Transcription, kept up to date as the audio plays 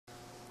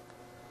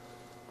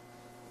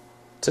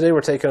Today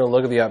we're taking a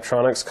look at the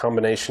Optronics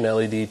combination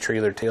LED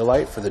trailer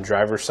taillight for the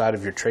driver's side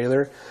of your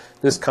trailer.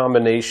 This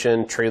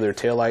combination trailer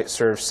taillight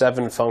serves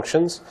 7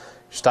 functions: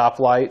 stop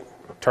light,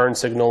 turn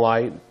signal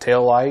light,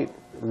 tail light,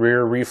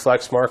 rear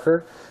reflex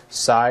marker,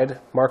 side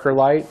marker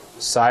light,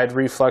 side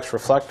reflex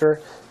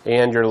reflector,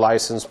 and your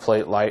license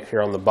plate light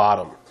here on the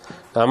bottom.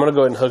 Now I'm going to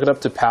go ahead and hook it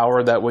up to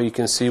power, that way you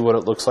can see what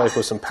it looks like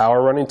with some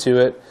power running to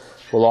it.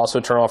 We'll also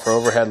turn off our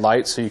overhead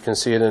light so you can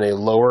see it in a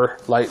lower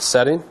light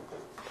setting.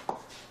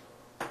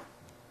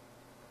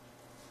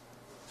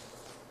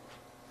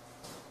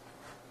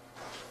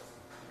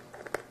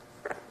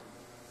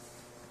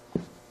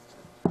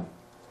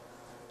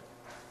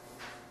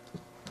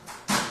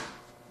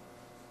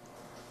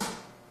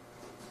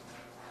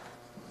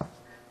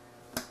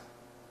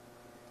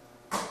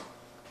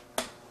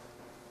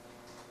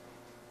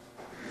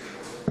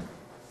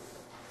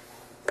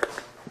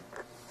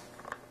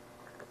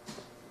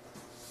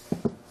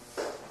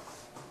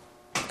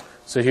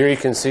 So here you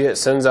can see it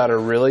sends out a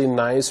really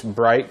nice,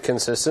 bright,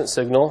 consistent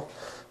signal.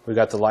 We've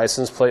got the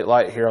license plate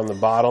light here on the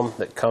bottom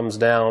that comes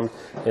down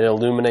and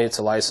illuminates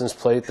a license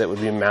plate that would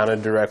be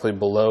mounted directly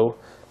below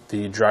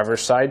the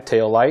driver's side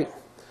tail light.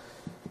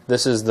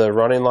 This is the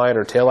running light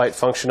or tail light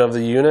function of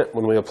the unit.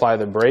 When we apply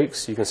the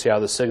brakes, you can see how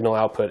the signal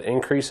output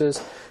increases,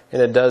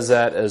 and it does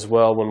that as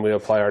well when we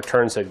apply our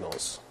turn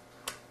signals.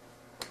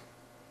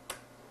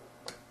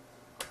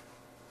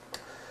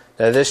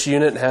 Now this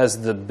unit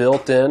has the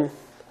built-in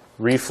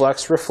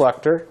reflex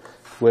reflector,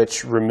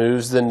 which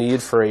removes the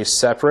need for a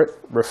separate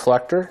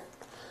reflector.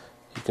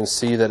 You can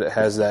see that it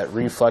has that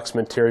reflex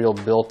material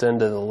built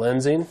into the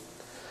lensing.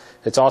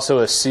 It's also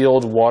a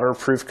sealed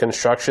waterproof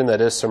construction that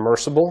is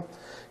submersible,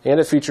 and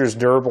it features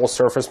durable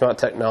surface mount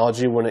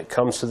technology when it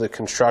comes to the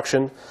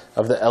construction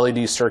of the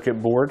LED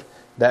circuit board.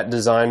 That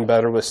design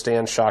better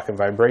withstand shock and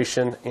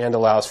vibration and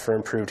allows for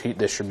improved heat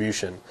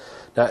distribution.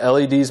 Now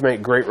LEDs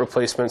make great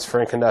replacements for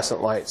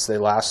incandescent lights. They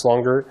last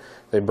longer,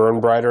 they burn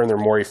brighter, and they're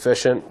more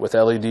efficient. With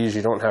LEDs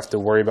you don't have to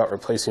worry about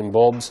replacing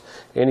bulbs,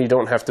 and you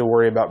don't have to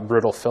worry about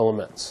brittle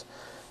filaments.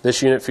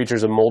 This unit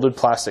features a molded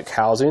plastic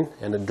housing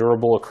and a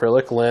durable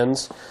acrylic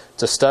lens.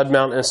 It's a stud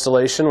mount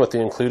installation with the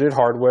included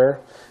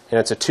hardware, and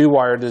it's a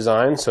 2-wire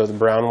design, so the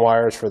brown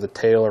wires for the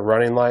tail or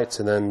running lights,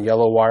 and then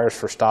yellow wires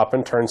for stop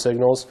and turn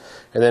signals,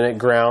 and then it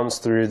grounds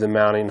through the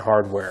mounting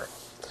hardware.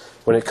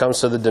 When it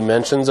comes to the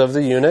dimensions of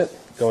the unit,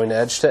 going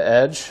edge to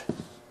edge,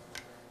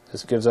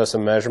 this gives us a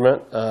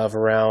measurement of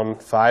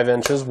around 5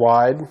 inches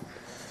wide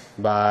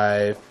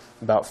by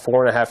about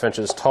 4.5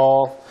 inches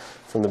tall.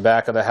 From the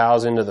back of the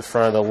housing to the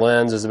front of the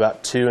lens is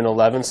about 2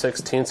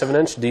 11/16 of an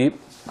inch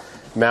deep.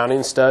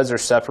 Mounting studs are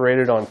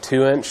separated on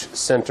 2-inch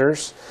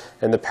centers,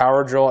 and the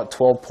power draw at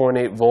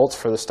 12.8 volts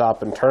for the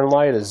stop and turn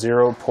light is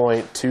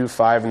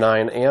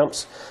 0.259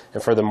 amps,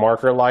 and for the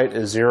marker light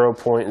is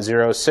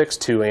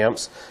 0.062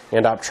 amps,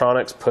 and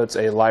Optronics puts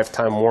a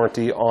lifetime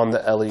warranty on the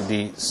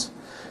LEDs.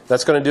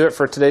 That's going to do it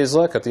for today's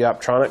look at the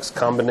Optronics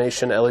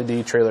combination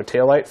LED trailer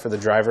taillight for the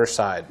driver's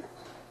side.